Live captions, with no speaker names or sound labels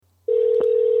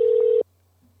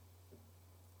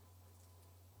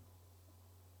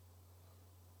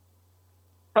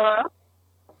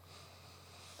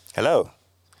Hello.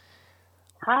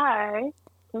 Hi.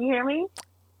 Can you hear me?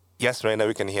 Yes, Raina,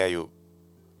 we can hear you.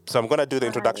 So I'm going to do the Hi.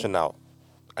 introduction now,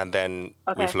 and then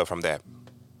we Okay. flow from there.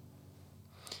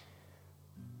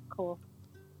 Cool.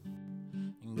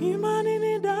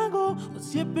 Ngimani dago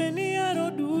osiepeni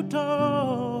aroduto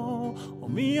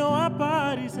omiyo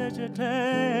apari seche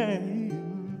te.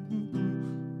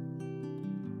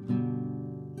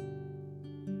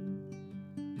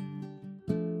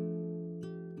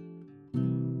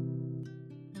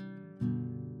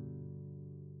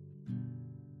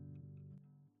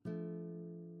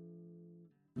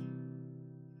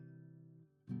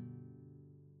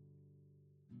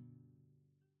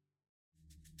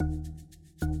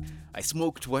 I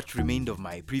smoked what remained of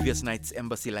my previous night's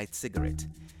Embassy Light cigarette.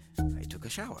 I took a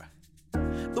shower.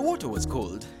 The water was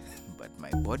cold, but my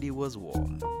body was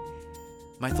warm.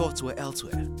 My thoughts were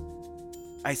elsewhere.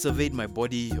 I surveyed my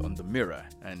body on the mirror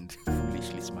and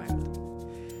foolishly smiled.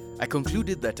 I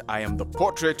concluded that I am the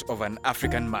portrait of an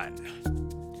African man.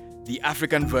 The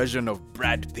African version of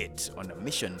Brad Pitt on a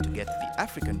mission to get the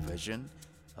African version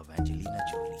of Angelina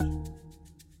Jolie.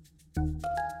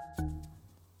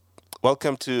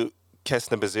 Welcome to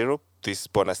Case Number 0, this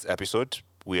bonus episode.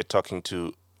 We are talking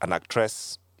to an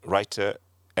actress, writer,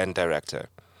 and director.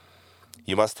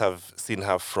 You must have seen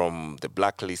her from The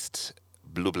Blacklist,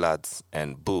 Blue Bloods,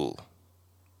 and Bull.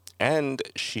 And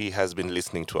she has been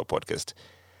listening to our podcast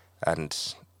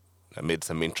and made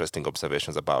some interesting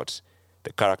observations about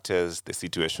the characters, the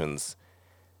situations,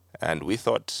 and we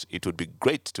thought it would be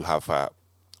great to have her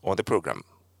on the program.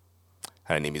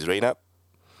 Her name is Raina.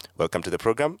 Welcome to the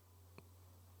program.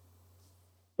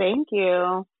 Thank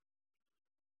you.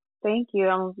 Thank you.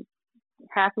 I'm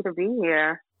happy to be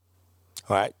here.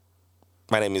 All right.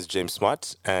 My name is James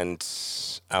Smart, and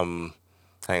I'm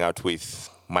hanging out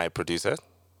with my producer,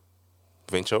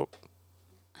 Vincho.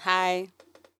 Hi.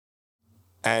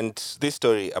 And this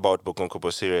story about Bokonko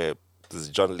Bosire, this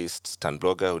journalist and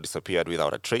blogger who disappeared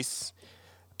without a trace,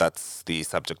 that's the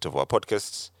subject of our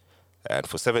podcast. And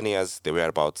for 7 years, the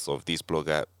whereabouts of this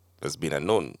blogger has been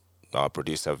unknown. Our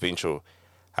producer, Vincho,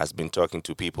 has been talking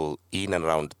to people in and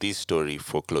around this story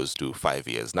for close to 5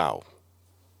 years now.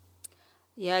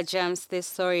 Yeah, James, this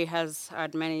story has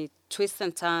had many twists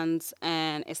and turns,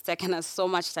 and it's taken us so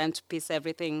much time to piece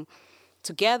everything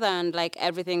together. And like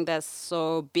everything that's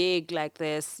so big like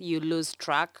this, you lose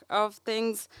track of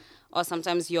things, or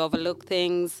sometimes you overlook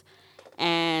things.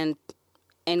 And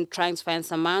in trying to find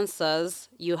some answers,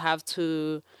 you have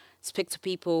to speak to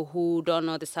people who don't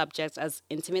know the subject as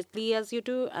intimately as you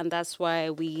do. And that's why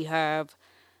we have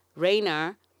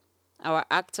Raina, our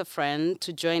actor friend,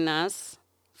 to join us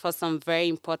for some very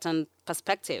important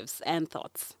perspectives and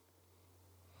thoughts.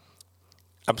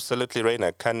 Absolutely,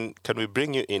 Raina. Can we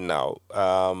bring you in now?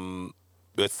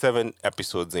 We're 7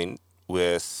 episodes in.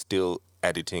 We're still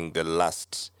editing the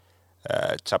last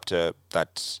chapter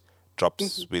that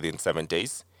drops within 7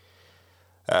 days.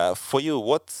 For you,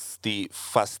 what's the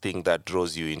first thing that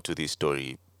draws you into this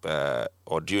story,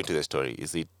 or drew into the story?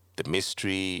 Is it the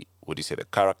mystery? Would you say the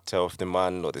character of the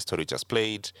man, or the story just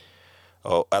played,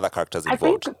 or other characters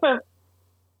involved?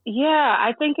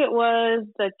 I think it was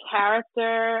the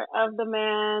character of the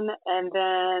man, and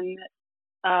then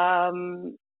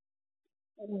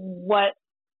what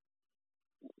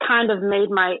kind of made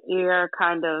my ear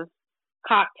kind of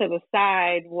cock to the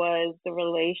side was the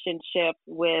relationship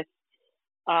with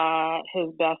his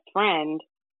best friend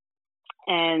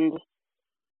and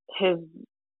his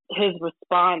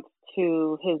response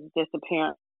to his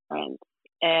disappearance.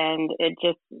 And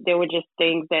there were just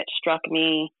things that struck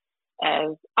me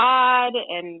as odd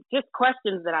and just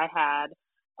questions that I had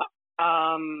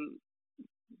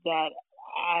that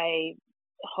I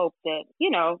hope that,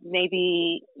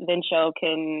 maybe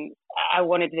I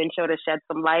wanted Vincho to shed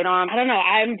some light on. I don't know.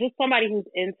 I'm just somebody who's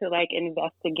into like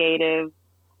investigative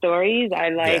stories. I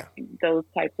like those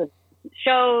types of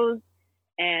shows.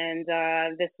 And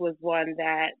this was one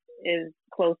that is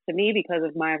close to me because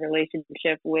of my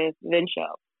relationship with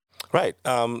Vincho. Right.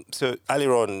 So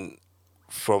earlier on,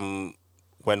 from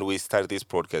when we started this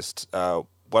podcast,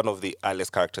 one of the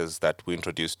earliest characters that we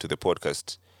introduced to the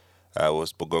podcast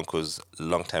was Bogonko's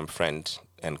longtime friend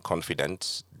and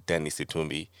confidant, Dennis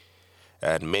Itumbi.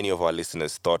 And many of our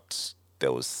listeners thought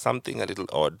there was something a little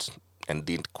odd and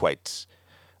didn't quite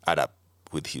add up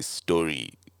with his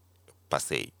story per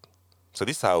se. So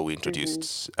this is how we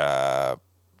introduced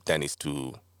Dennis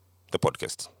to the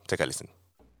podcast. Take a listen.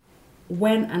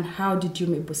 When and how did you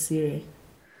meet Bosire?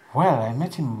 Well, I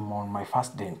met him on my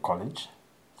first day in college.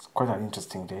 It's quite an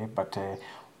interesting day, but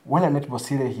when I met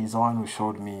Bosire, he's the one who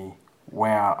showed me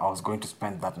where I was going to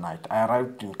spend that night. I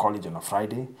arrived in college on a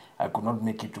Friday. I could not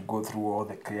make it to go through all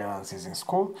the clearances in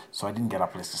school, so I didn't get a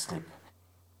place to sleep.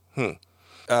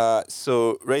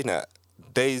 So, Reina,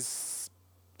 there is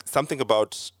something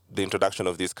about the introduction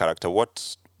of this character.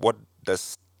 What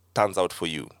does stands out for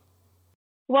you?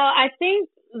 Well, I think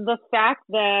the fact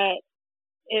that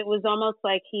it was almost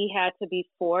like he had to be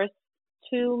forced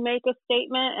to make a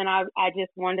statement, and I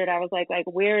just wondered. I was like,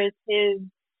 where is his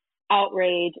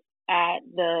outrage at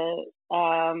the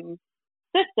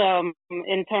system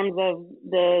in terms of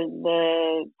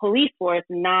the police force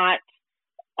not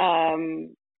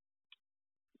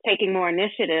taking more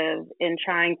initiative in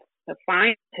trying to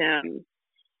find him?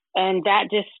 And that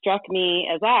just struck me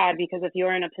as odd, because if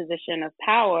you're in a position of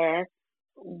power,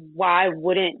 why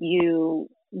wouldn't you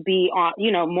be on,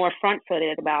 more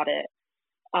front-footed about it?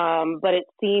 But it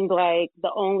seemed like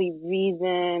the only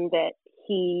reason that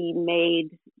he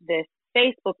made this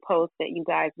Facebook post that you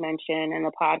guys mentioned in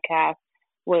the podcast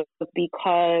was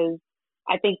because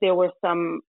I think there was a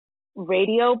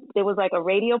radio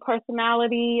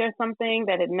personality or something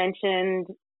that had mentioned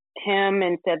him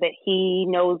and said that he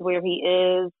knows where he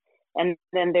is. And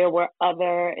then there were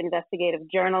other investigative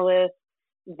journalists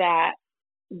that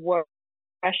were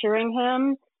pressuring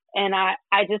him. And I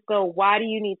just go, why do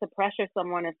you need to pressure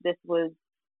someone if this was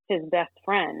his best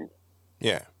friend?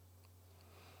 Yeah.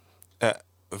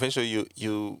 Eventually,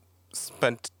 you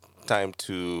spent time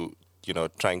to,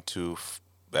 trying to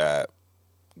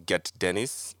get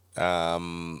Dennis.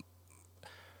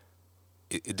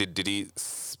 Did he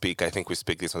speak? I think we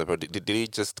speak this on the podcast. Did he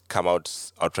just come out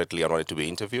outrightly and wanted to be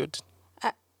interviewed?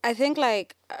 I think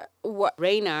what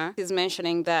Rainer is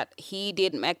mentioning, that he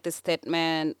did make the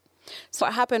statement. So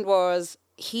what happened was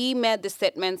he made the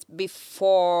statements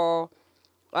before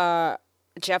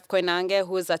Jeff Koinange,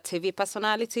 who is a TV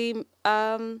personality,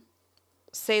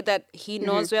 say that he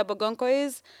knows where Bogonko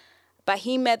is. But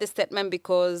he made the statement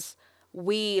because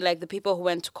we, the people who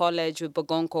went to college with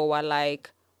Bogonko, were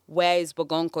like, where is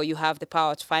Bogonko? You have the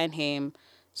power to find him.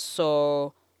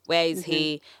 So where is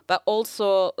he? But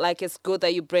also, it's good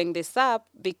that you bring this up,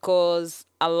 because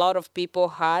a lot of people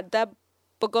heard that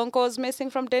Bogonko was missing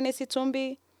from Dennis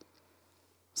Itumbi.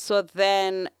 So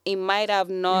then it might have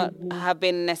not have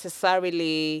been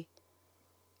necessarily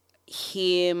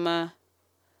him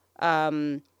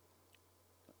trying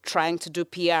to do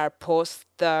PR post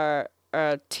the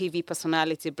TV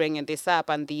personality bringing this up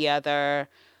and the other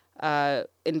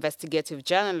investigative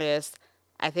journalist.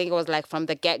 I think it was from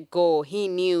the get-go, he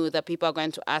knew that people are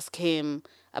going to ask him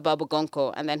about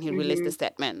Bogonko, and then he released the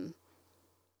statement.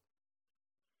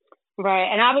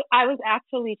 Right, and I was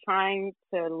actually trying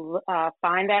to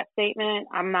find that statement.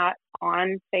 I'm not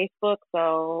on Facebook,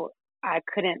 so I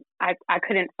couldn't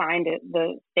find it,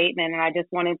 the statement, and I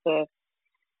just wanted to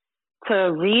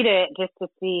read it just to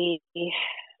see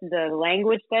the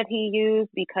language that he used,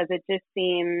 because it just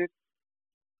seems,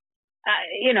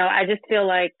 I just feel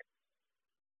like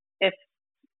if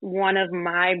one of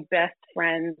my best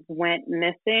friends went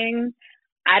missing,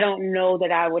 I don't know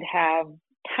that I would have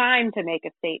time to make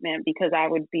a statement, because I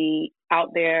would be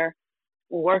out there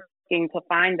working to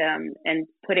find them and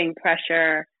putting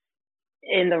pressure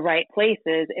in the right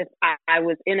places if I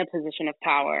was in a position of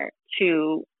power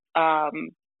to,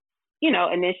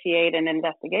 initiate an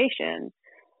investigation.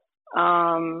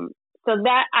 So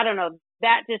that, I don't know,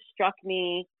 that just struck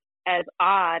me as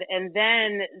odd. And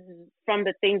then from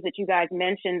the things that you guys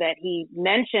mentioned that he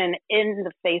mentioned in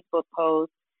the Facebook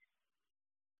post,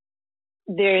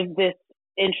 there's this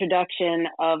introduction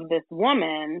of this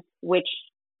woman, which,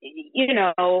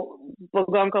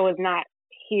 Bogonko is not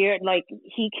here.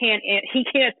 He can't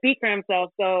speak for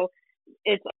himself. So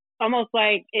it's almost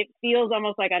like, it feels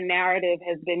almost like a narrative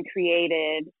has been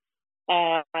created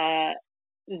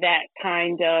that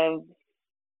kind of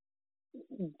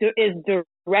is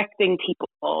directing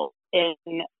people in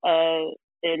a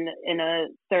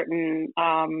certain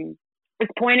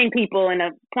it's pointing people in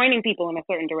a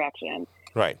certain direction.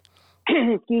 Right.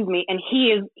 Excuse me. And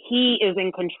he is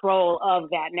in control of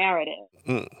that narrative,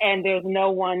 and there's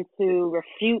no one to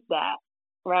refute that,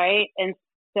 right? And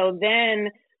so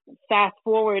then fast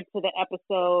forward to the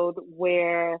episode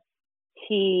where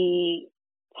he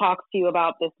talks to you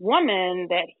about this woman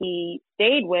that he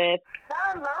stayed with.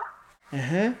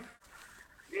 Yes.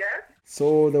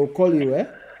 So they'll call you, eh?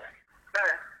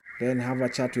 Then have a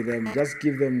chat with them. Just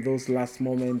give them those last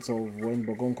moments of when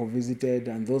Bogonko visited,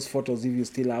 and those photos, if you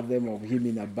still have them, of him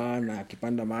in a barn,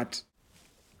 akipanda mat.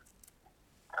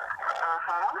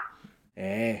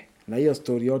 Na hiyo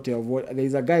story yote of what,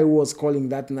 there's a guy who was calling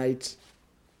that night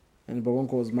and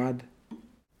Bogonko was mad.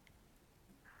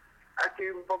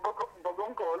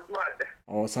 Bogonko was mad.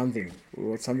 Or something.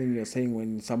 Or something you're saying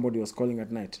when somebody was calling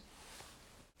at night.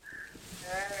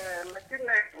 I think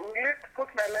like, will it put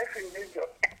my life in danger?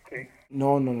 Okay.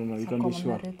 No. You can be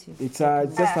sure.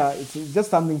 It's just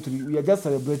something to. We are just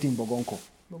celebrating Bogonko.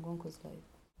 Bogonko's life.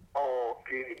 Oh,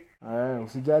 okay.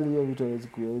 Usijali hiyo vitu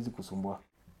haiwezi kusumbua.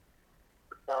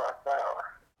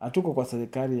 Sawa. Tuko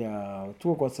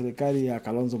kwa serikali ya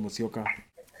Kalonzo Musyoka.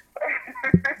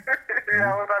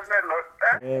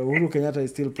 Uhuru Kenyatta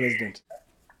is still president.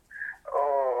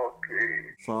 Oh,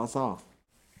 okay. Sawa.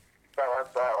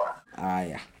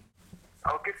 Aya.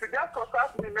 Okay, so just was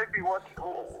ask me maybe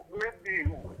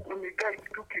Unika is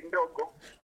too kindogo.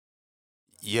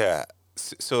 Yeah.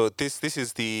 So this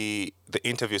is the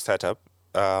interview setup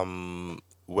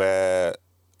where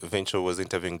Venture was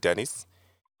interviewing Dennis.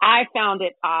 I found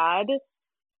it odd,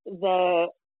 the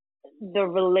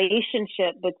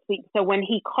relationship between. So when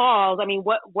he calls, I mean,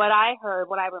 what I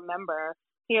remember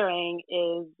hearing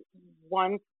is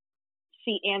once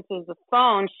she answers the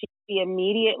phone, she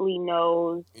immediately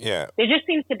knows. Yeah. There just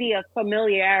seems to be a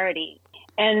familiarity.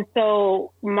 And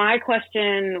so my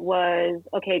question was,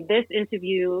 okay, this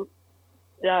interview,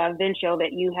 Vincio,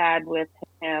 that you had with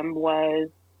him was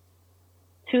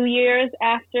 2 years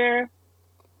after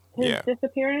his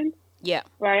disappearance? Yeah.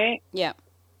 Right? Yeah.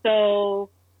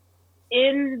 So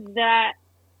in my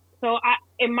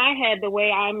head, the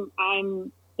way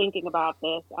I'm thinking about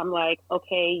this, I'm like,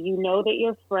 okay, you know that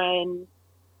your friend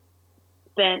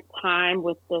spent time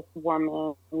with this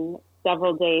woman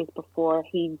several days before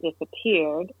he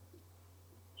disappeared.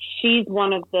 She's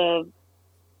one of the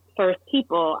first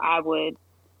people I would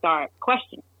start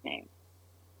questioning.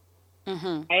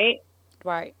 Mm-hmm.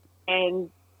 Right? And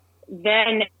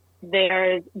then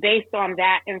there's, based on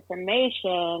that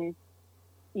information,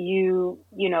 you're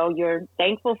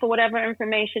thankful for whatever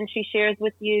information she shares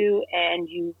with you, and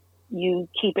you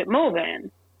keep it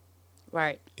moving.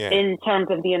 Right. Yeah. In terms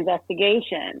of the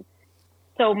investigation.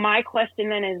 So my question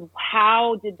then is,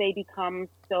 how did they become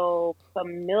so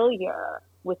familiar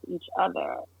with each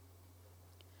other?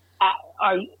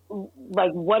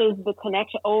 What is the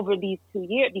connection over these 2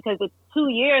 years? Because it's 2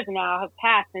 years now have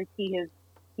passed since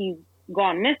he's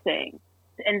gone missing.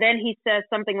 And then he says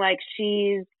something like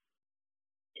she's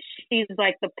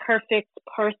like the perfect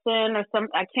person or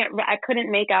something. I couldn't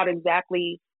make out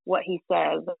exactly what he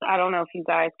says. I don't know if you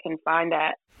guys can find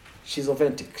that. She's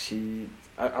authentic.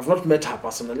 I've not met her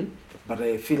personally, but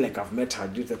I feel like I've met her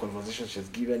due to the conversation she's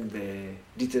given, the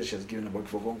details she's given about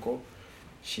Bogonko.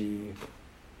 She's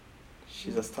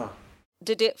a star.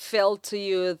 Did it feel to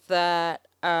you that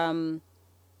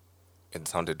it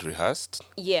sounded rehearsed?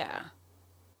 Yeah.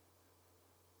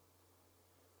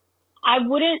 I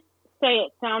wouldn't say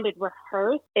it sounded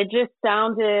rehearsed. It just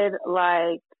sounded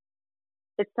like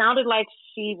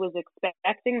she was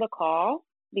expecting the call,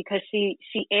 because she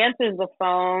answers the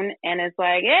phone and it's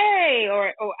like, hey,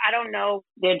 or I don't know.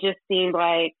 It just sounded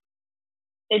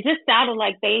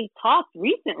like they talked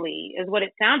recently is what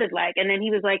it sounded like. And then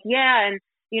he was like, yeah. And,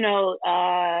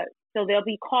 so they'll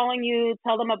be calling you,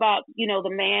 tell them about, the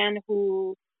man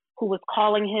who was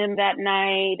calling him that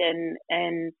night.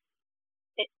 And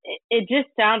it just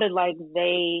sounded like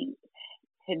they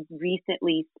had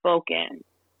recently spoken.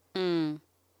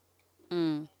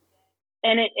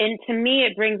 And to me,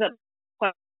 it brings up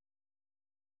questions.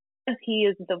 He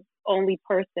is the only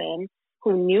person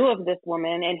who knew of this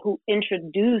woman and who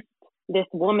introduced this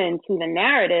woman to the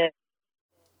narrative.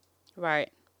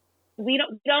 Right. We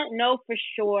don't know for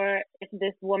sure if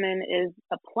this woman is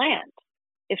a plant,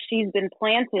 if she's been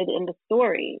planted in the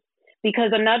story.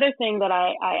 Because another thing that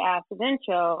I asked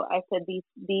Vincio, I said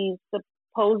these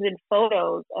supposed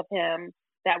photos of him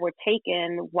that were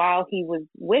taken while he was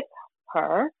with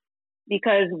her,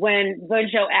 because when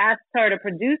Vincio asked her to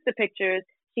produce the pictures,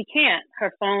 she can't.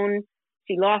 Her phone,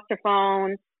 she lost her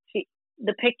phone.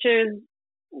 The pictures,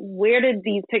 where did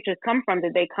these pictures come from?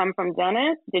 Did they come from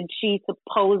Dennis? Did she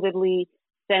supposedly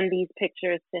send these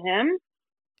pictures to him?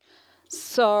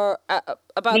 So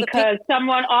because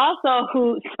someone also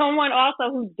who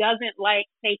doesn't like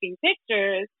taking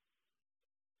pictures,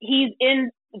 he's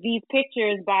in these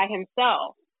pictures by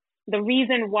himself. The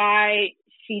reason why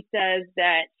she says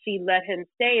that she let him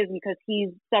stay is because he's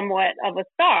somewhat of a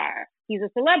star. He's a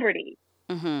celebrity.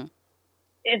 Mm-hmm.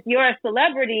 If you're a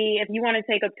celebrity, if you want to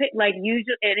take a pic, like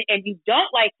usually, and you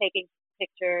don't like taking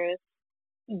pictures,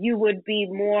 you would be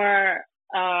more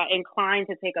inclined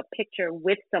to take a picture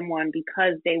with someone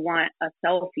because they want a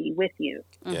selfie with you.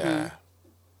 Yeah.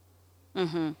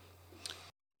 Mm-hmm.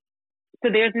 So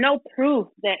there's no proof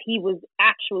that he was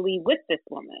actually with this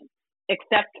woman,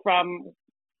 except from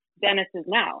Dennis's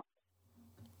mouth.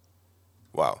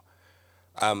 Wow.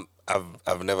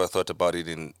 I've never thought about it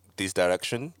in this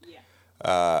direction.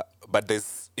 But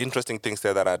there's interesting things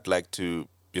there that I'd like to,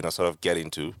 sort of get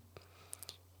into.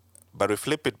 But we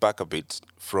flip it back a bit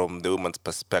from the woman's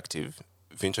perspective.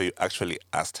 Vincho, you actually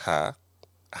asked her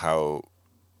how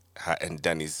her and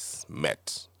Dennis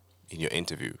met in your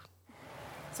interview.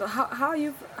 So how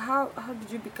did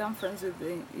you become friends with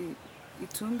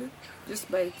Itumbi? Just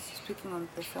by speaking on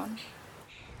the phone?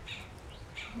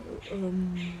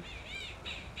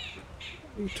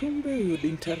 Itumbi would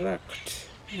interact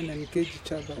and engage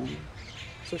each other on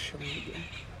social media.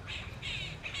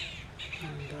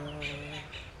 And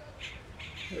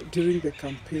during the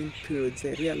campaign periods,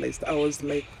 I realized I was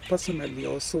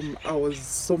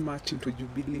so much into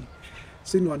Jubilee.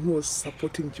 So anyone who was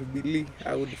supporting Jubilee,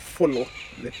 I would follow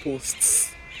the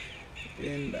posts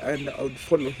and I would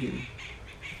follow him,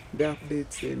 the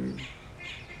updates, and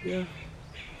yeah.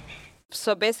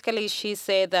 So basically, she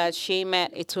said that she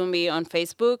met Itumbi on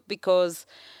Facebook because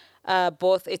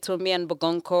both Itumbi and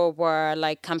Bogonko were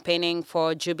like campaigning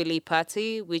for Jubilee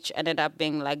Party, which ended up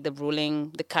being like the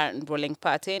current ruling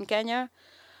party in Kenya.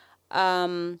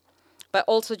 But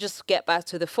also, just to get back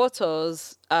to the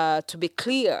photos, to be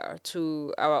clear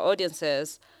to our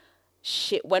audiences,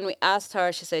 when we asked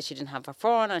her, she said she didn't have her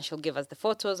phone and she'll give us the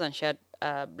photos and she had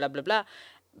blah, blah, blah.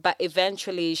 But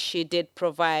eventually she did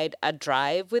provide a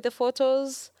drive with the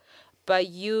photos. But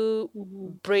you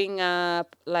bring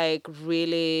up like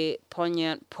really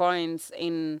poignant points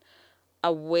in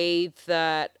a way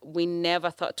that we never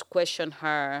thought to question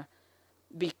her,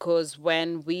 because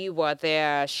when we were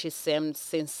there, she seemed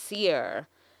sincere.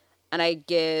 And I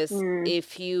guess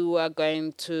if you are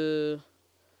going to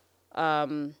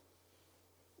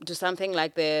do something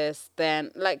like this,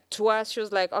 then like to us, she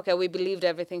was like, okay, we believed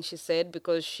everything she said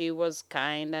because she was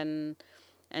kind, and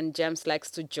James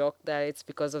likes to joke that it's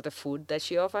because of the food that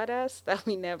she offered us that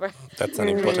we never. That's an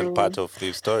important part of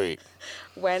the story.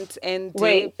 Went and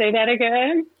wait, say that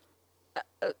again.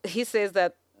 He says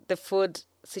that the food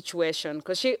situation,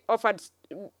 because she offered,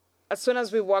 as soon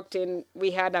as we walked in,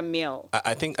 we had a meal.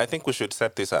 I think we should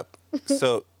set this up.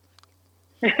 So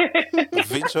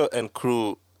Vincho and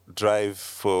crew drive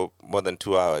for more than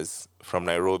 2 hours from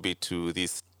Nairobi to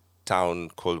this town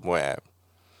called Mwea.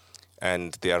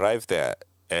 And they arrive there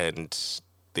and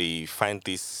they find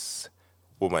this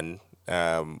woman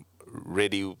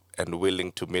ready and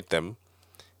willing to meet them.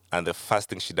 And the first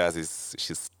thing she does is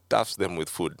she stuffs them with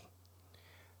food.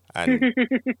 And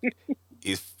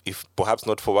if perhaps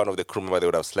not for one of the crew members, they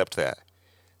would have slept there.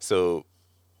 So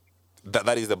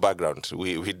that is the background.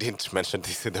 We didn't mention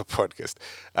this in the podcast.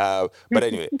 But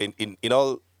anyway, in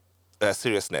all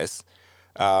seriousness,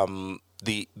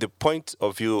 the point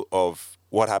of view of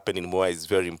what happened in Mwea is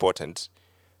very important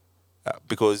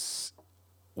because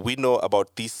we know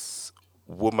about this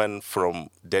woman from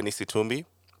Dennis Itumbi.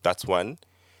 That's one.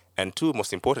 And two,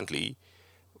 most importantly,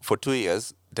 for 2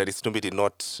 years, Dennis Itumbi did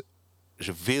not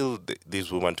reveal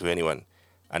this woman to anyone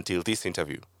until this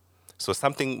interview. So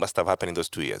something must have happened in those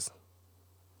 2 years.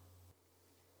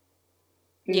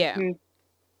 Yeah.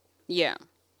 Yeah.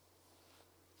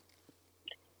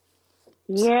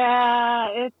 Yeah,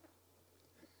 it's,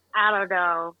 I don't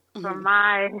know. From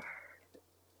my,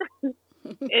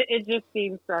 it just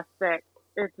seems suspect.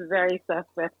 It's very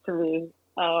suspect to me.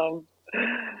 And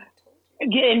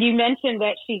you mentioned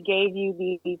that she gave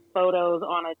you these photos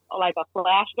on a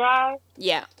flash drive.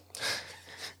 Yeah.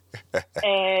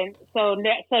 And so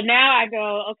now I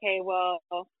go, okay, well,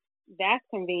 that's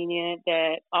convenient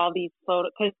that all these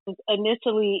photos, because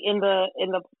initially in the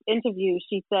interview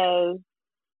she says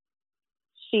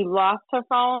she lost her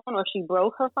phone or she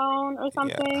broke her phone or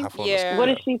something. Yeah. What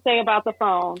did she say about the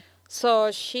phone?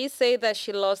 So she said that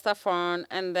she lost her phone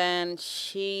and then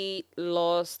she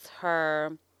lost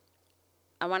her,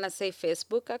 I want to say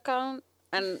Facebook account.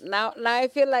 And now I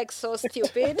feel like so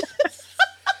stupid.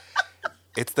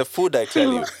 It's the food, I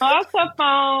tell you. Lost her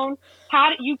phone.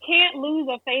 You can't lose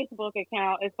a Facebook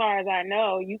account, as far as I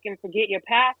know. You can forget your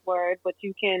password, but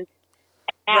you can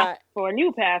ask for a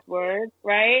new password,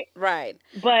 right? Right.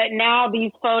 But now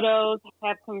these photos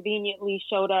have conveniently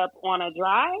showed up on a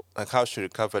drive. Like how she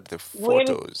recovered the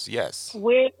photos? Yes.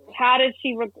 How did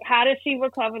she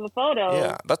recover the photos?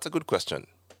 Yeah, that's a good question.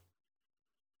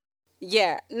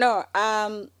 Yeah. No.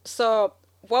 So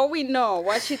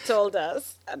what she told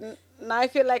us. Now I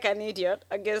feel like an idiot.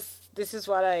 I guess this is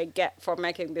what I get for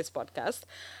making this podcast.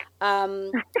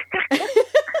 I'm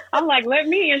like, let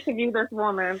me interview this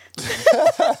woman.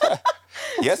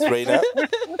 Yes, Raina.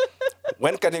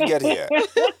 When can you get here?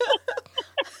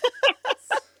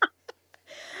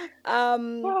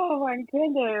 Oh my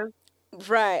goodness.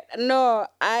 Right. No,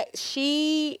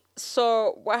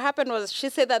 so what happened was she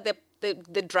said that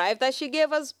the drive that she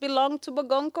gave us belonged to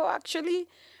Bogonko actually,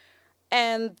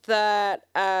 and that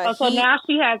Oh, so now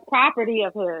she has property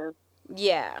of his.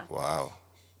 Yeah. Wow.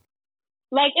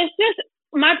 Like, it's just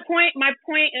my point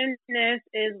in this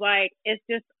is like it's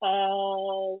just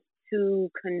all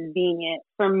too convenient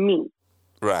for me.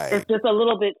 Right. It's just a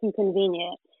little bit too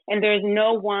convenient. And there's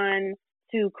no one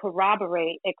to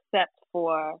corroborate except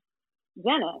for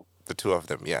Jenna. The two of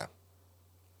them, yeah.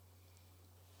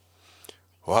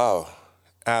 Wow.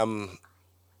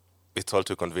 It's all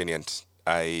too convenient.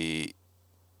 I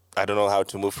don't know how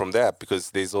to move from there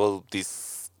because there's all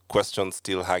these questions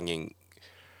still hanging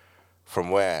from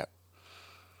where.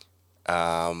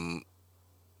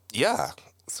 Yeah.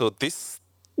 So this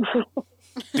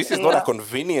is not a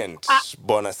convenient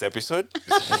bonus episode.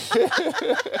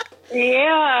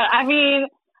 Yeah, I mean,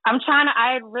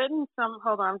 I had written some,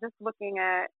 hold on, I'm just looking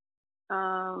at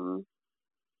some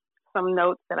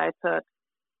notes that I took.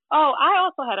 Oh, I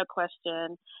also had a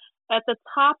question. At the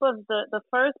top of the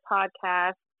first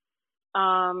podcast,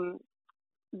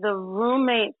 the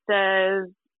roommate says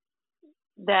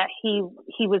that he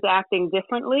was acting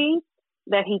differently,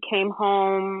 that he came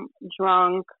home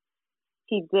drunk,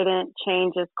 he didn't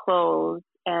change his clothes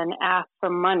and asked for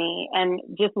money. And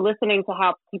just listening to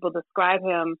how people describe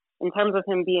him in terms of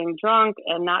him being drunk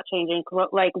and not changing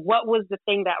clothes, like what was the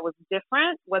thing that was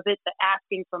different? Was it the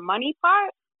asking for money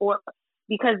part? Or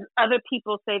because other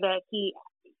people say that he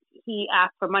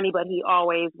asked for money, but he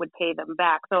always would pay them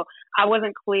back. So I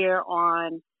wasn't clear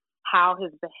on how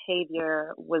his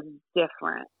behavior was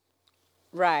different.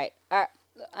 Right. I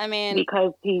mean,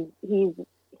 because he's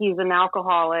an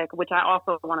alcoholic, which I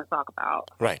also want to talk about.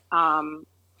 Right.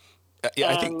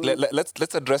 Yeah, I think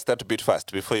let's address that a bit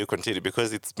first before you continue,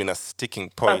 because it's been a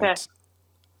sticking point. Okay.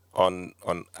 on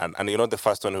and you're not the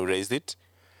first one who raised it.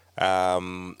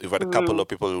 We've had a couple of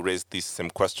people who raised this same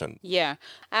question. Yeah,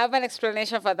 I have an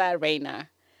explanation for that, Raina.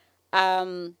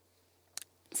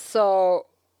 So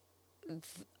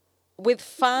with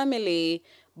family,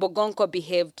 Bogonko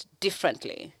behaved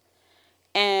differently.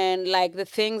 And like the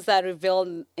things that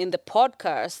revealed in the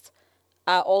podcast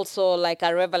are also like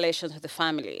a revelation to the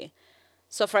family.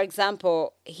 So for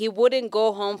example, he wouldn't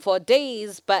go home for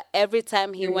days, but every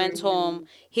time he went home,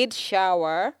 he'd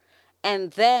shower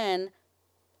and then,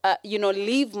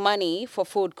 leave money for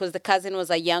food because the cousin was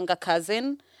a younger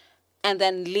cousin, and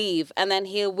then leave. And then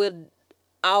he would,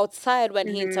 outside when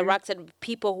he interacted with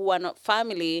people who are not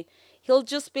family, he'll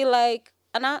just be like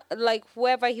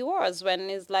whoever he was when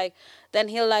he's like, then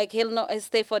he'll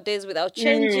stay for days without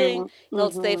changing.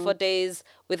 He'll stay for days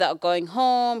without going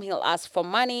home. He'll ask for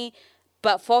money.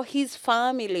 But for his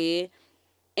family,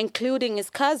 including his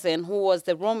cousin, who was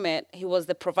the roommate, he was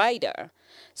the provider.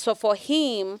 So for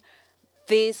him,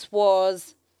 this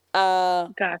was,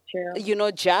 jarring.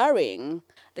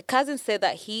 The cousin said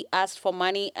that he asked for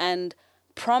money and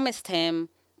promised him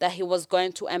that he was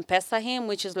going to M-Pesa him,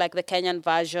 which is like the Kenyan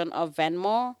version of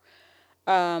Venmo.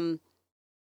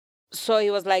 So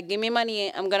he was like, give me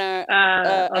money, I'm going to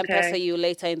M-Pesa you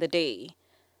later in the day.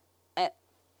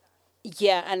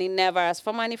 And he never asked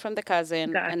for money from the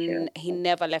cousin, and he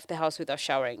never left the house without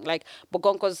showering. Like,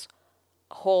 Bogonko's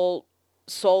whole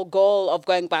sole goal of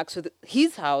going back to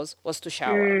his house was to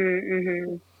shower.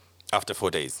 After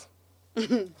 4 days.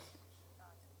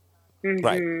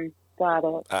 Right. Got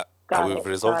it. We've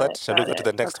resolved that. Shall we go to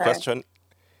the next question?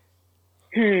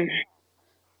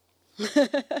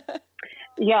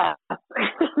 Yeah.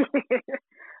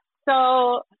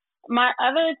 So my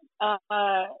other,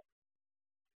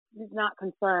 not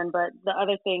concern, but the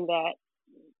other thing that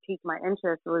piqued my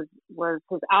interest was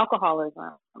his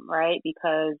alcoholism, right?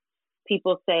 Because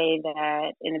people say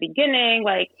that in the beginning,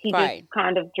 like he just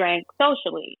kind of drank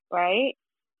socially, right?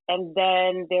 And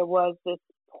then there was this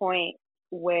point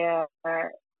where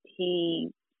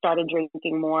he started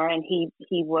drinking more, and he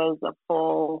was a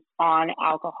full-on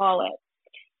alcoholic.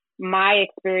 My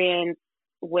experience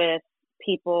with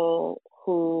people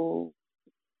who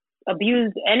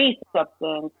abuse any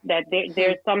substance, that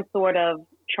there's some sort of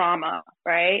trauma,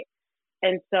 right?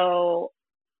 And so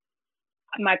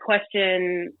my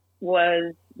question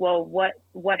was, well,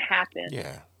 what happened?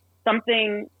 Yeah.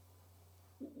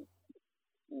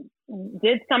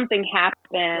 Did something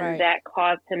happen that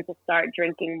caused him to start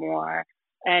drinking more?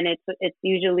 And it's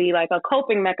usually like a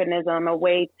coping mechanism, a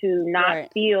way to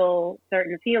not feel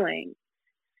certain feelings,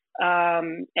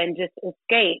 and just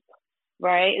escape,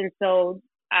 right? And so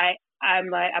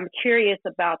I'm curious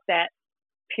about that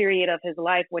period of his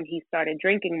life when he started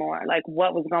drinking more, like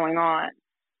what was going on.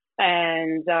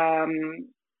 And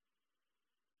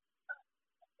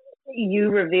you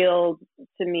revealed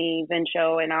to me,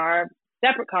 Vincho, in our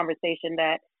separate conversation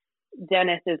that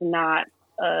Dennis is not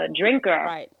a drinker,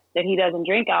 Right. that he doesn't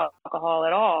drink alcohol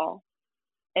at all.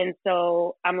 And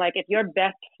so I'm like, if your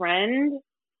best friend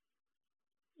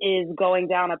is going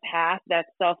down a path that's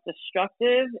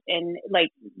self-destructive, and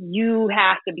like you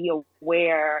have to be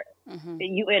aware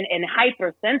and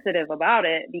hypersensitive about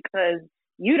it because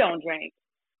you don't drink.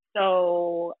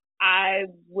 So I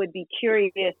would be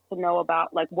curious to know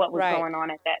about like what was going on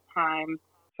at that time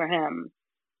for him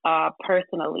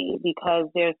personally, because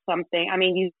there's something, I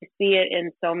mean, you see it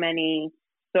in so many,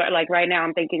 like right now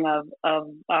I'm thinking of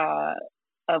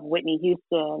Whitney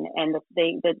Houston and the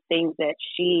things that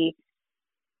she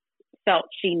felt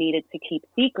she needed to keep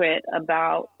secret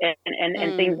about,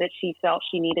 and things that she felt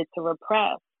she needed to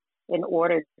repress in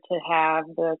order to have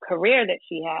the career that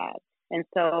she had. And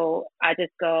so I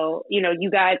just go, you know, you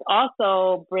guys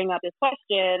also bring up this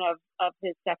question of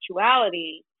his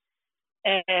sexuality.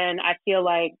 And I feel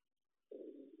like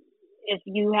if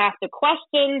you have to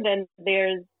question, then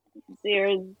there's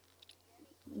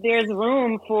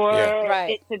room for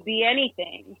it to be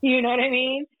anything. You know what I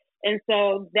mean? And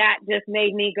so that just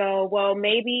made me go, well,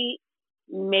 maybe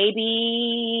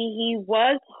he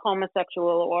was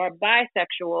homosexual or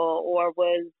bisexual or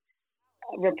was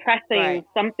repressing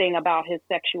something about his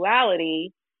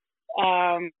sexuality.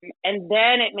 And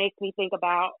then it makes me think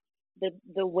about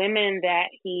the women that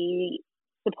he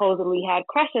supposedly had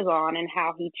crushes on and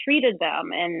how he treated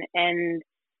them. And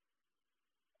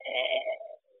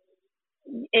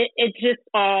it's just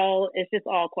all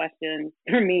questions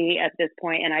for me at this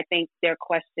point. And I think they're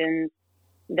questions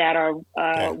that are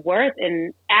worth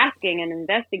in asking and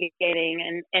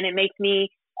investigating. And it makes me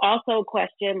also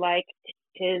question like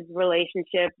his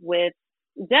relationship with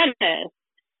Dennis.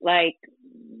 Like,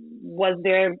 was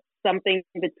there something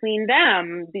between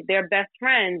them? They're best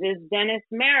friends. Is Dennis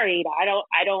married? I don't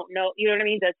know. You know what I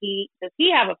mean? Does he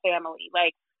have a family?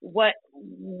 Like, what?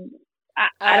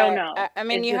 I don't know. I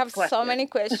mean, you have so many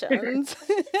questions.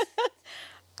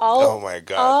 Oh my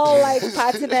God! All like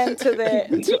pertinent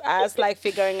to us, like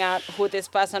figuring out who this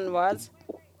person was.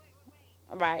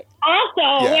 Right.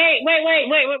 Also,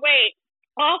 wait.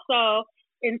 Also,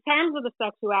 in terms of the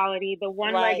sexuality, the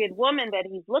one-legged woman that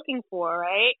he's looking for,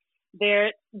 right?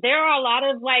 There are a lot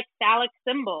of like phallic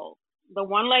symbols. The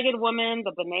one-legged woman,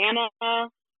 the banana.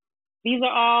 These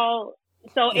are all.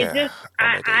 So it just,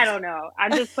 I don't know.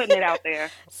 I'm just putting it out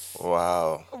there.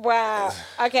 Wow.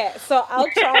 Okay, so I'll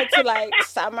try to like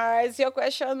summarize your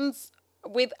questions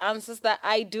with answers that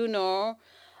I do know.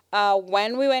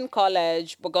 When we were in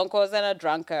college, Bogonko wasn't a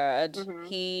drunkard.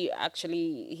 He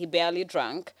barely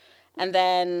drank. And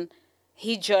then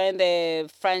he joined the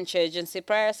French agency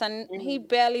press and he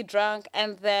barely drank.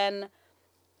 And then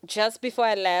just before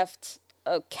I left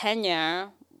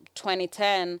Kenya,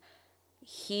 2010,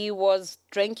 he was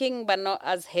drinking, but not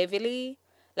as heavily.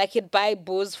 Like, he'd buy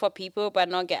booze for people, but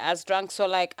not get as drunk. So,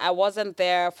 like, I wasn't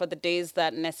there for the days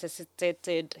that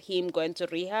necessitated him going to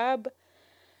rehab.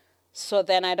 So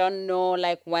then I don't know,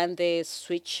 like, when the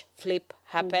switch flip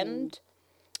happened.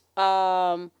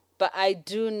 But I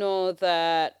do know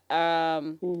that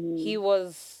he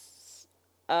was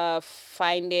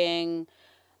finding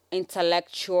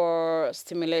intellectual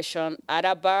stimulation at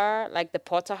a bar, like the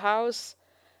Porterhouse,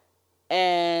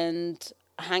 and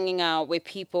hanging out with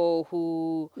people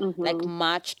who like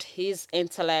matched his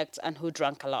intellect and who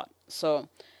drank a lot. So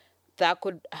that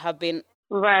could have been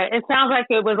It sounds like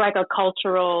it was like a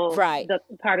cultural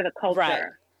part of the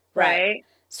culture. Right.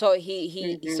 So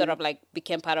he sort of like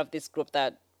became part of this group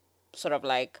that sort of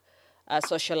like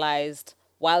socialized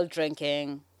while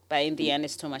drinking, but in the end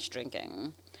it's too much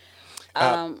drinking.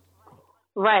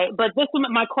 Right, but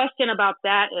my question about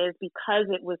that is because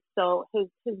it was so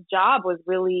his job was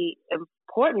really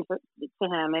important to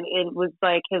him, and it was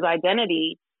like his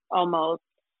identity almost.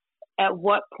 At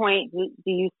what point do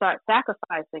you start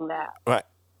sacrificing that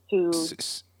to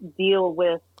deal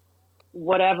with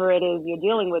whatever it is you're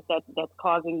dealing with that's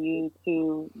causing you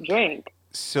to drink?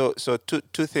 So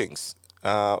two things.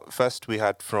 First, we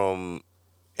had from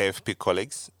AFP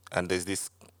colleagues, and there's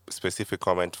this specific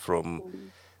comment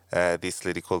from this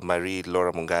lady called Marie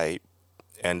Laura Mungai,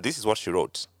 and this is what she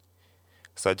wrote.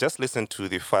 So I just listened to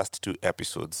the first 2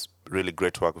 episodes. Really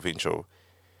great work, Vincho.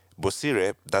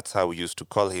 Bosire, that's how we used to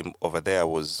call him over there,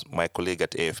 was my colleague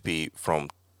at AFP from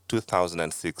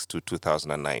 2006 to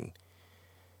 2009.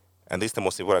 And this is the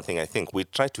most important thing, I think. We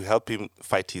tried to help him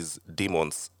fight his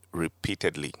demons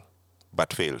repeatedly,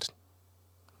 but failed.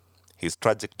 His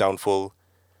tragic downfall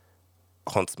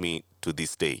haunts me to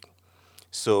this day.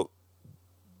 So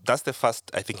that's the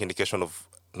first, I think, indication of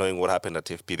knowing what happened at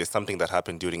TFP, there's something that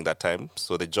happened during that time.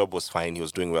 So the job was fine, he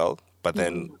was doing well, but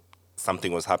then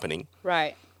something was happening.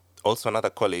 Right. Also, another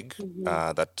colleague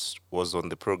that was on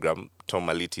the program, Tom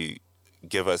Maliti,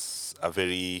 gave us a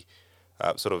very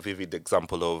sort of vivid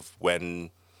example of when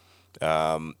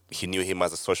he knew him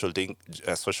as a social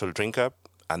drinker,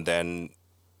 and then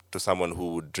to someone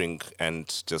who would drink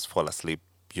and just fall asleep,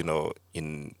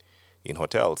 in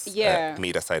hotels,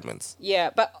 mid assignments. Yeah,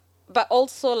 but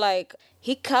also like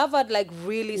he covered like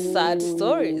really sad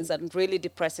stories and really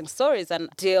depressing stories and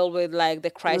deal with like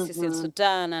the crisis in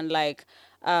Sudan and like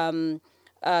the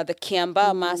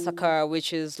Kiambaa massacre,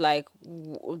 which is like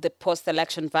the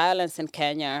post-election violence in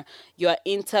Kenya. You are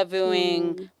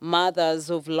interviewing mothers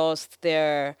who've lost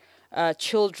their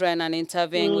children and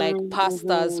interviewing like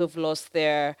pastors who've lost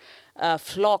their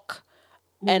flock.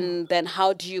 And then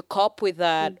how do you cope with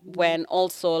that when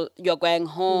also you're going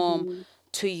home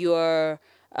to your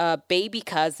baby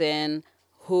cousin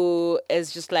who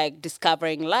is just like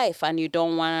discovering life and you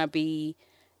don't want to be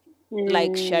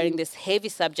like sharing these heavy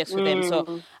subjects with them.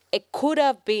 So it could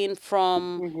have been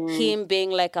from him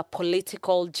being like a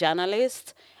political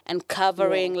journalist and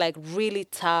covering like really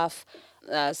tough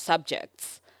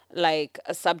subjects, like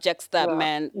subjects that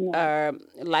meant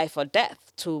life or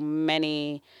death to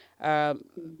many of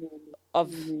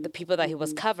the people that he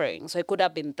was covering. So it could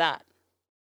have been that.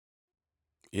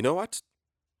 You know what?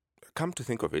 Come to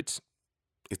think of it,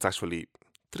 it's actually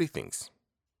three things.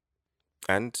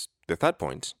 And the third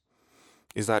point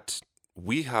is that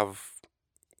we have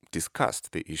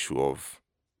discussed the issue of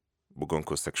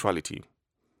Bogonko's sexuality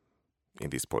in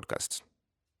this podcast.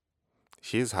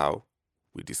 Here's how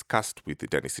we discussed with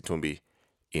Dennis Itumbi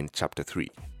in chapter 3.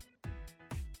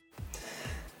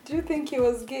 Do you think he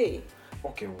was gay?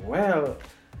 Okay, well,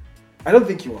 I don't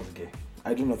think he was gay.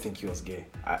 I do not think he was gay.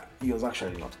 He was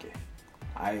actually not gay.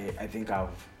 I think I've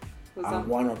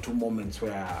one or two moments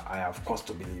where I have cause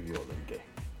to believe he wasn't gay.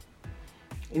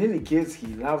 In any case, he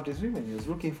loved his women. He was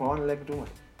looking for one-legged woman.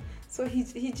 So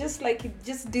he just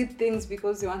did things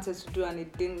because he wanted to do and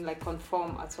it didn't like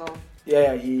conform at all.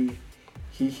 Yeah, he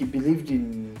believed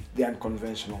in the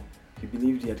unconventional. He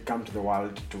believed he had come to the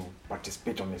world to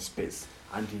participate on his space,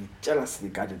 and he jealously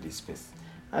guarded his space.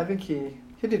 I think he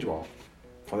did well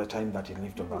for the time that he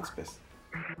lived on that space.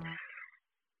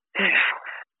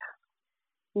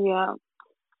 Yeah,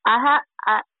 I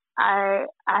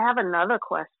have another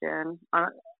question,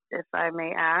 if I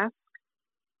may ask.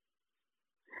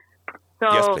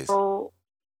 So yes, please.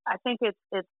 I think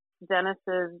it's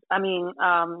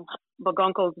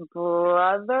Bogonko's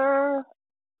brother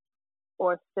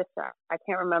or sister. I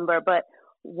can't remember, but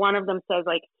one of them says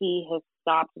like he has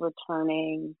stopped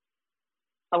returning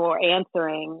or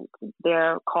answering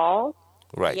their calls.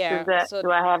 Right. Yeah. Do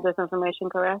I have this information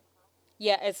correct?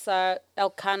 Yeah, it's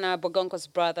Elkanah, Bogonko's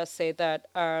brother, said that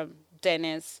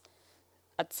Dennis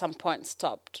at some point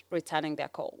stopped returning their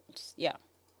calls. Yeah.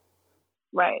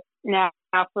 Right. Now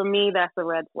for me, that's a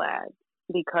red flag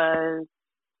because,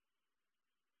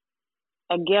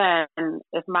 again,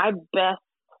 if my best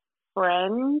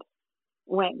friend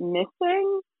went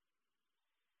missing,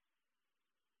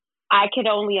 I could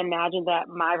only imagine that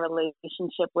my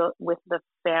relationship with the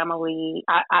family,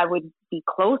 I would be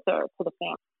closer to the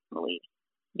family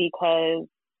because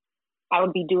I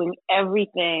would be doing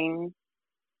everything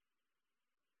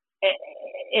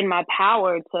in my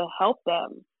power to help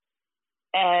them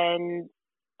and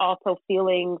also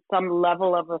feeling some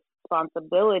level of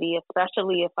responsibility,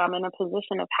 especially if I'm in a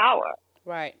position of power.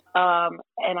 Right.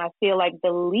 And I feel like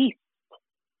the least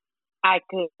I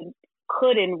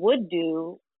could and would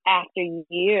do after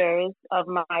years of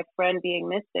my friend being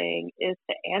missing is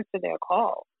to answer their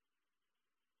call.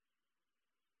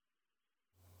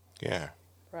 Yeah.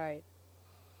 Right.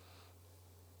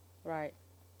 Right.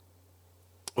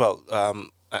 Well,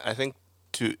 I think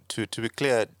to be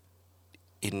clear,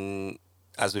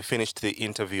 as we finished the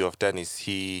interview of Dennis,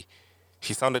 he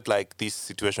sounded like this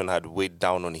situation had weighed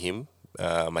down on him.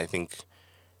 I think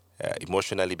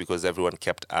emotionally because everyone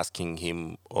kept asking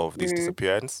him of this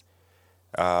disappearance,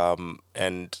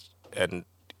 and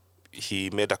he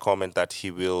made a comment that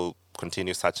he will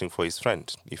continue searching for his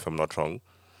friend, if I'm not wrong,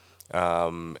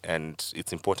 and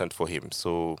it's important for him.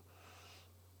 So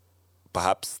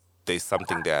perhaps there's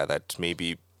something there that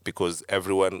maybe because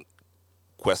everyone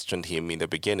questioned him in the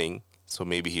beginning, so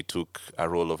maybe he took a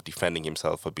role of defending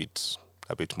himself a bit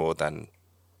more than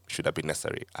should have been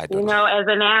necessary. I don't know. As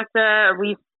an actor,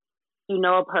 you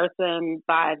know a person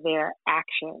by their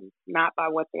actions, not by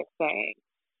what they're saying.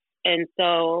 And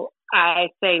so I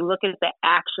say, look at the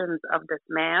actions of this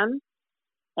man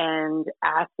and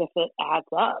ask if it adds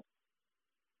up.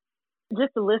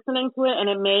 just listening to it, and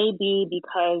it may be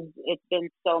because it's been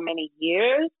so many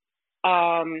years.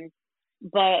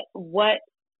 But what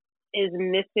is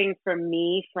missing for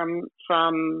me from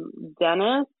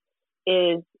Dennis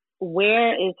is,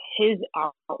 where is his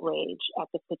outrage at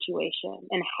the situation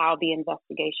and how the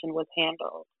investigation was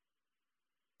handled?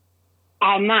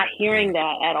 I'm not hearing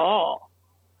that at all.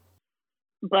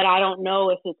 But I don't know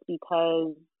if it's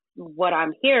because what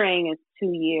I'm hearing is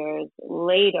 2 years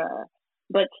later.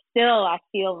 But still, I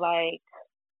feel like,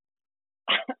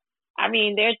 I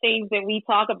mean, there are things that we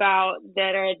talk about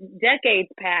that are decades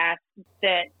past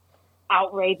that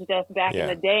outraged us back in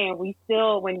the day. And we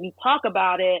still, when we talk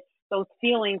about it, those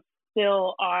feelings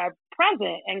still are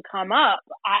present and come up.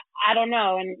 I don't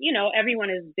know. And, you know, everyone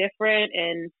is different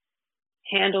and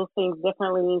handles things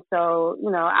differently. So,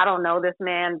 you know, I don't know this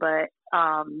man, but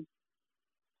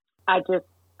at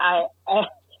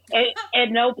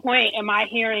no point am I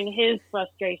hearing his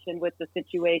frustration with the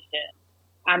situation.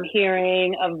 I'm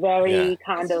hearing a very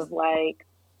kind of like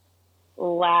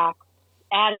lax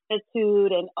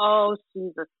attitude and, oh,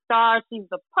 she's a star, she's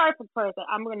the perfect person,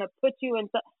 I'm going to put you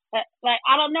into, like,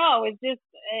 I don't know, it's just,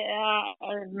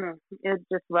 it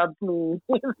just rubs me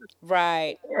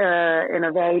right in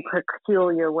a very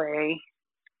peculiar way.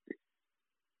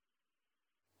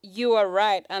 You are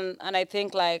right, and I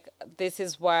think like this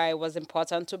is why it was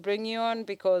important to bring you on,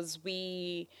 because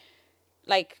we,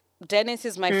 like, Dennis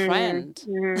is my friend.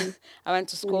 I went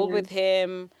to school with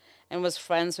him and was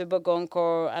friends with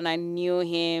Bogonko, and I knew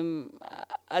him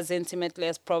as intimately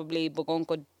as probably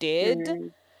Bogonko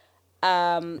did.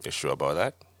 You sure about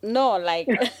that? No, like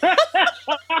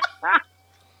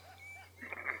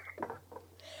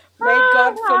may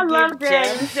God forgive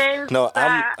James. No,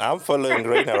 I'm following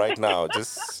Raina right now.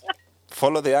 Just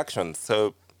follow the action.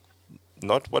 So,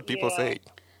 not what people say.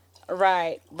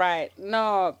 Right.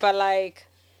 No, but like,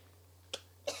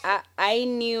 I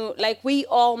knew, like, we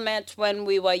all met when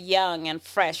we were young and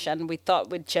fresh, and we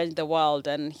thought we'd change the world,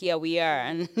 and here we are,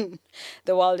 and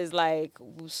the world is like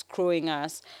screwing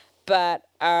us. But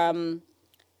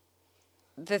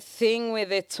the thing with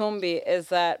Itumbi is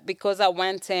that because I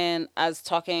went in as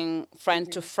talking friend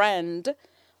to friend,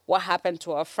 what happened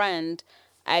to our friend,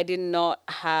 I did not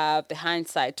have the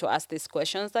hindsight to ask these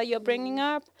questions that you're bringing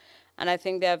up. And I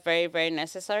think they're very, very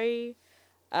necessary.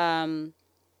 And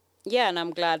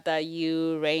I'm glad that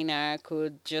you, Raina,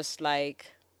 could just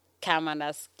like come and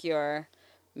ask your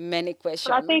many questions.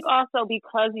 But I think also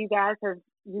because you guys have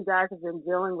been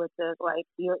dealing with this, like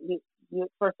you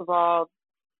first of all,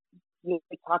 you're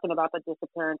talking about the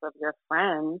disappearance of your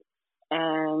friend,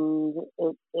 and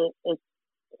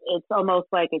it's almost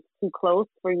like it's too close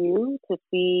for you to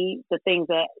see the things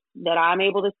that I'm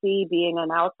able to see being an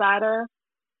outsider.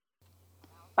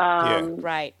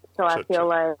 Right. So I feel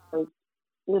like,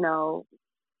 you know,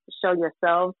 show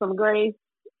yourself some grace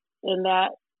in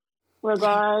that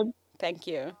regard. Thank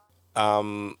you.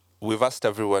 We've asked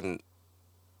everyone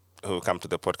who come to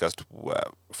the podcast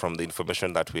from the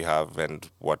information that we have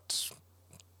and what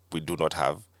we do not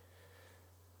have.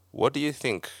 What do you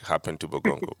think happened to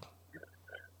Bogonko?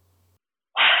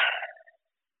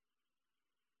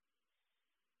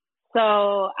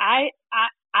 So I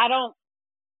don't.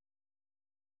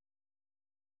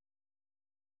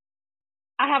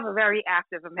 I have a very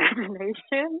active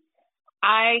imagination.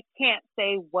 I can't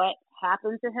say what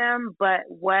happened to him, but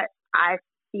what I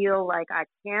feel like I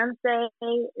can say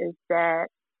is that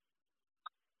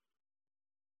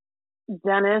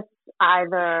Dennis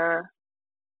either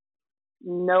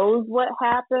knows what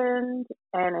happened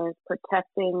and is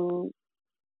protecting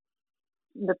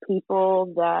the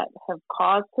people that have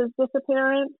caused his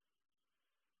disappearance,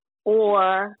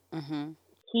 or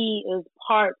he is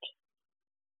part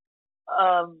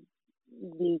of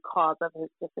the cause of his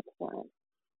disappearance.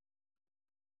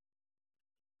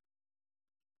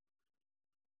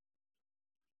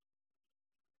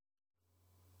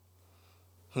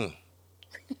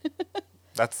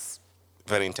 That's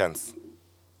very intense,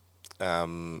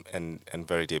 and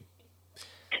very deep.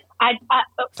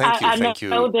 Thank you.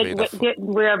 Know that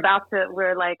we're about to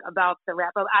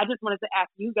wrap up. I just wanted to ask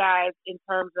you guys in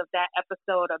terms of that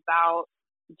episode about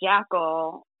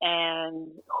Jackal and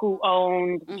who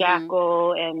owned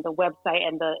Jackal and the website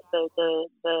and the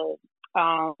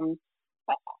I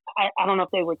don't know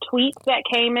if they were tweets that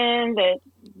came in that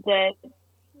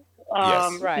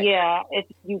yes. Right. Yeah, if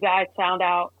you guys found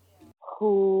out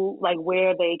who, like,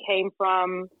 where they came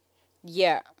from.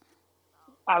 Yeah.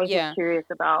 I was just curious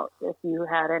about if you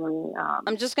had any.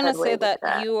 I'm just gonna say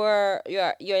that you're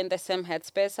in the same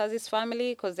headspace as his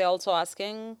family, because they're also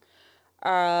asking.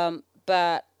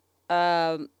 But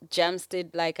James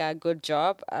did like a good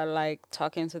job like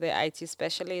talking to the IT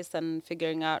specialist and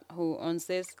figuring out who owns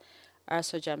this.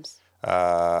 So James.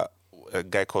 A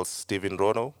guy called Stephen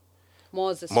Rono.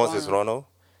 Moses Rono.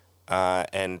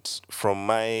 And from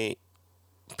my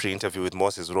pre-interview with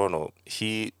Moses Rono,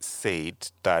 he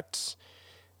said that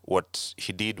what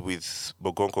he did with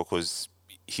Bogonko, because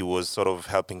he was sort of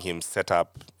helping him set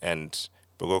up, and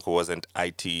Bogonko wasn't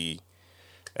IT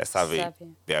savvy.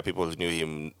 Yeah, people who knew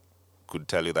him could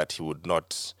tell you that he would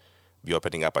not be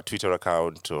opening up a Twitter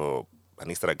account or an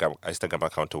Instagram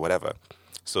account or whatever.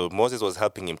 So Moses was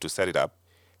helping him to set it up.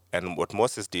 And what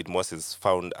Moses did, Moses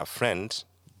found a friend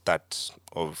that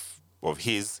of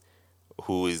his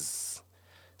who is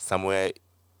somewhere,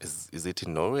 is it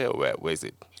in Norway or where is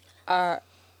it?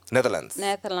 Netherlands.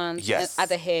 Yes. At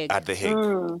The Hague. At The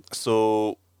Hague.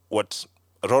 So what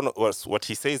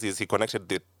he says is he connected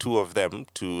the two of them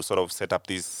to sort of set up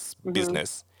this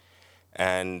business.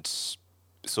 And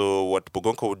so what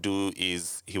Bogonko would do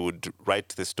is he would write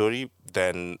the story,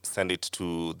 then send it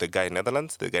to the guy in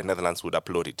Netherlands. The guy in Netherlands would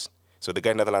upload it. So the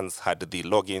guy in Netherlands had the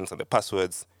logins and the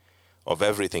passwords of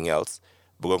everything else.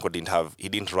 Bogonko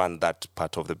didn't run that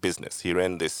part of the business. He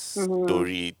ran this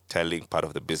storytelling part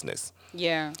of the business.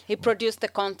 Yeah. He produced the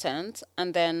content,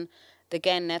 and then the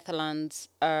guy in Netherlands,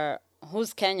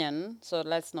 who's Kenyan, so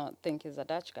let's not think he's a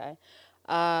Dutch guy,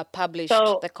 published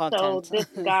the content. So this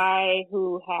guy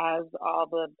who has all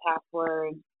the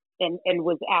passwords and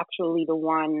was actually the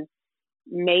one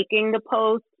making the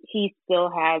post, he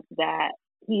still has access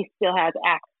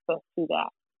to that.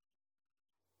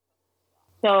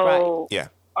 So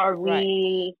are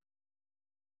we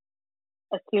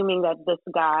assuming that this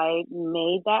guy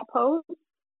made that post?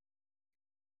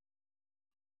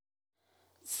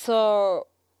 So,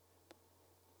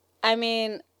 I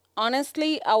mean,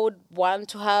 honestly, I would want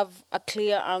to have a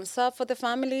clear answer for the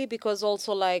family, because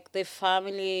also like the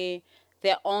family,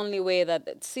 the only way that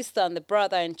the sister and the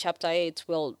brother in chapter 8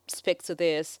 will speak to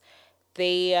this,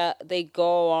 they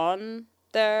go on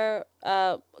their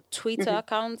Twitter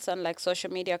accounts and like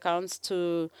social media accounts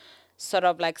to sort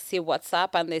of like see what's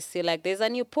up, and they see like there's a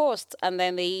new post, and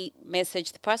then they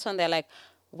message the person. They're like,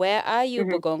 "Where are you,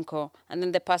 Bogonko?" And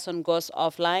then the person goes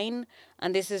offline,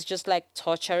 and this is just like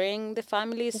torturing the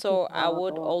family. So I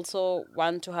would also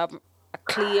want to have a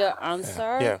clear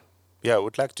answer. I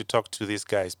would like to talk to these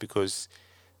guys, because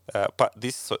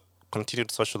this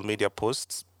continued social media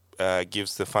posts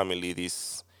gives the family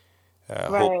this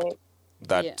hope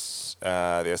that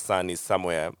their son is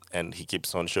somewhere, and he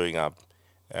keeps on showing up,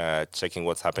 checking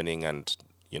what's happening, and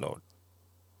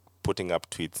putting up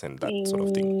tweets and that sort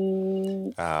of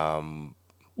thing.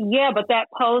 But that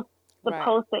post,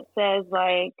 post that says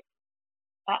like,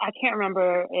 I can't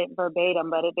remember it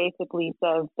verbatim, but it basically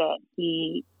says that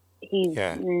he's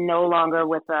no longer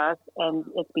with us, and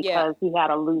it's because he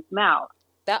had a loose mouth.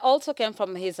 That also came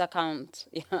from his account.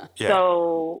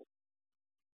 So,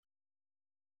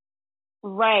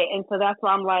 and so that's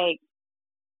why I'm like,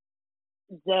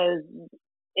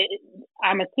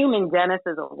 I'm assuming Dennis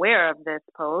is aware of this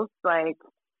post. Like,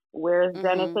 where's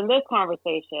Dennis in this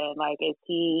conversation? Like, is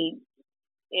he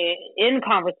in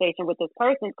conversation with this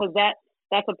person? Because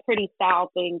that's a pretty foul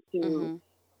thing to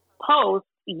post,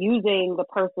 using the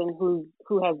person who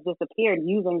has disappeared,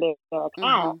 using their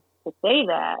account to say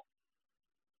that.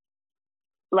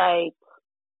 Like,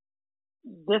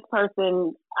 this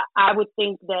person, I would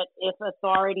think that if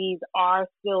authorities are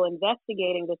still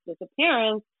investigating this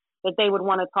disappearance, that they would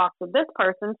want to talk to this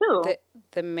person too.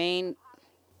 The main,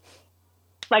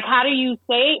 like, how do you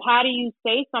say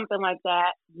something like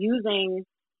that using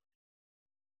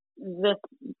this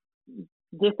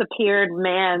disappeared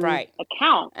man's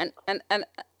account? And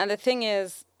the thing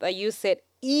is that you said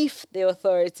if the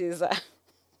authorities are.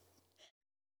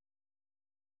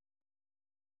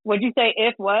 Would you say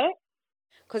if what?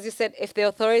 Because you said if the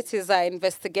authorities are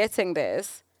investigating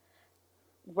this.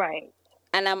 Right.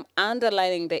 And I'm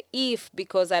underlining the if,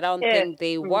 because I don't think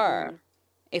they were,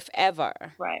 if ever.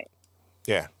 Right.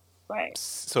 Yeah. Right.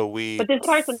 So But this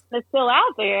person is still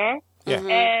out there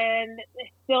and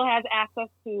still has access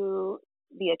to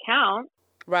the account.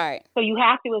 Right. So you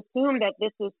have to assume that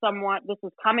this is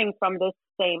coming from this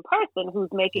same person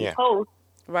who's making posts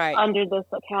under this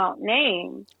account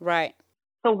name. Right.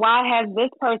 So why has this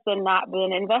person not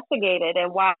been investigated?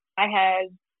 And why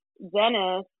has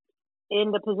Dennis,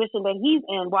 in the position that he's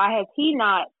in, why has he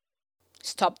not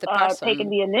stopped the person,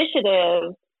 taken the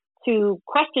initiative to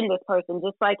question this person,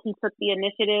 just like he took the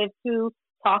initiative to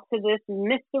talk to this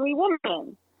mystery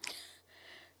woman?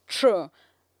 True.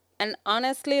 And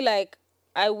honestly, like,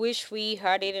 I wish we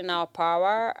had it in our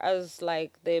power as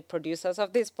like the producers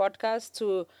of this podcast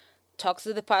to talk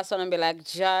to the person and be like,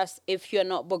 just if you're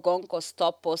not Bogonko,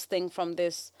 stop posting from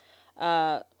this,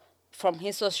 from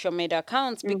his social media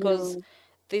accounts, because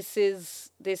this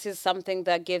is something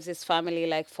that gives his family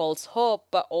like false hope,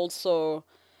 but also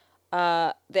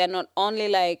they're not only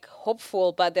like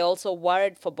hopeful, but they're also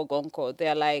worried for Bogonko.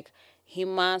 They're like, he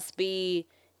must be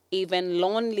even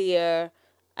lonelier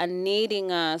and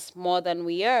needing us more than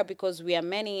we are because we are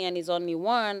many and he's only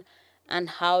one. And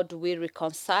how do we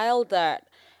reconcile that?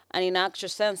 And in actual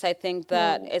sense, I think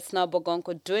that it's not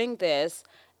Bogonko doing this.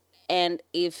 And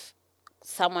if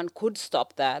someone could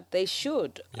stop that, they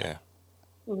should. Yeah.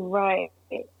 Right.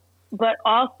 But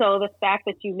also the fact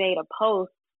that you made a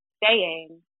post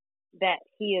saying that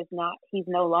he's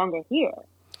no longer here.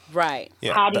 Right.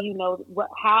 Yeah, how do you know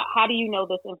how do you know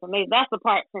this information? That's the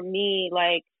part for me,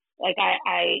 like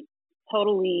I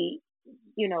totally,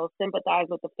 sympathize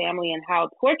with the family and how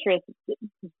torturous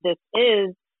this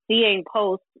is, seeing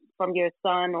posts from your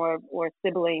son or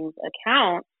sibling's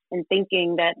account and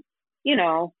thinking that,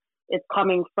 it's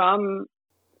coming from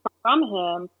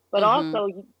him. But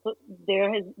also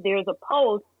there's a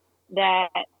post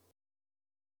that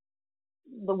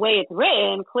the way it's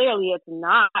written, clearly it's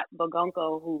not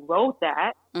Bogonko who wrote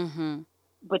that.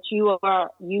 But you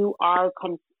are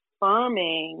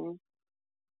confirming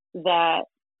that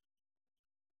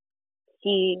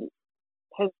he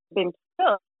has been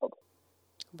killed.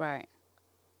 Right.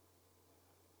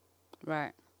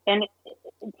 And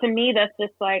to me, that's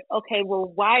just like, okay, well,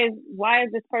 why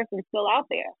is this person still out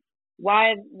there?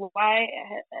 Why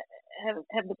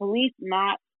have the police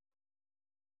not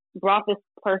brought this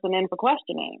person in for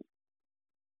questioning?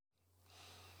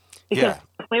 Because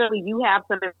clearly you have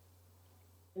something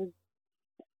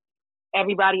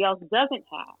everybody else doesn't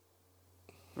have.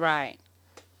 Right.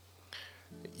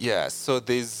 Yeah, so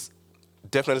there's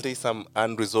definitely some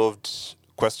unresolved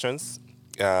questions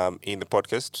in the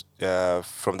podcast.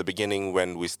 From the beginning,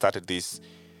 when we started this,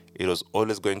 it was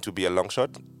always going to be a long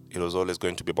shot. It was always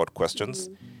going to be about questions.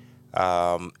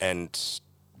 And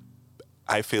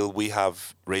I feel we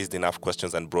have raised enough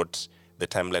questions and brought the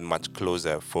timeline much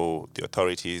closer for the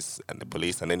authorities and the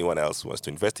police and anyone else who wants to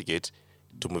investigate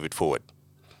to move it forward.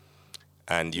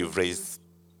 And you've raised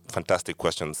fantastic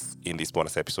questions in this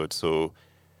bonus episode. So,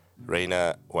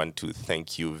 Raina, I want to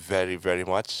thank you very, very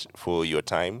much for your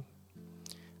time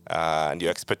and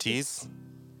your expertise.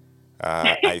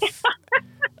 I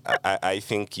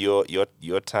think your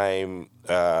time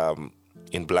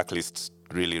in Blacklist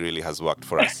really, really has worked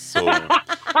for us. So,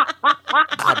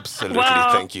 absolutely,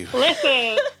 thank you.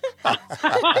 Listen.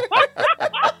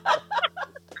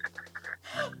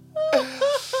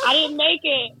 I didn't make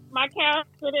it. My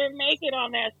character didn't make it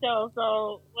on that show,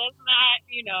 so let's not,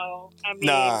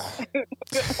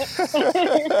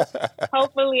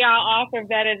 hopefully I'll offer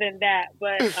better than that.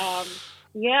 But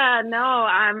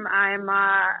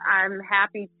I'm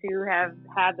happy to have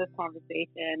had this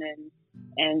conversation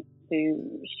and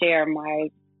to share my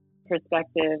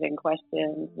perspective and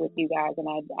questions with you guys, and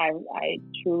I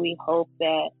truly hope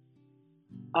that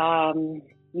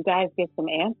you guys get some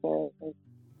answers.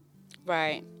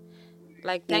 Right.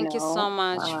 Like, thank you so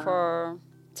much for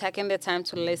taking the time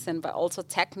to listen, but also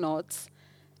take notes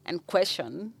and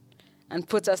question and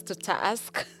put us to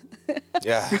task.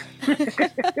 Yeah.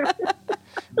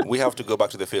 We have to go back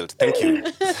to the field. Thank you.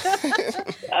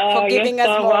 For giving us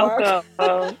more.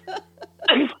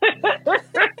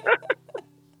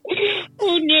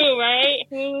 Who knew, right?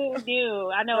 Who knew?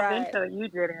 I know, right. Vinto, you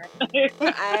didn't.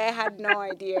 I had no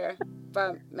idea.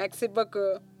 But merci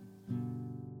beaucoup.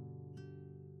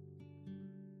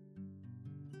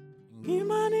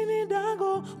 Gimani ni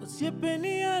dago,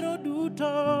 osiepeni ero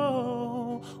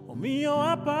duto, omiyo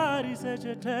apari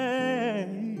seche te.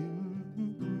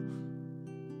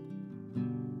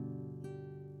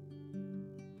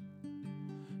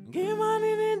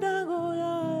 Gimani ni dago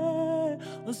ya,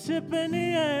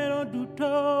 osiepeni ero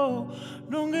duto,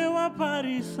 donge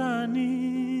wapari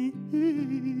sani.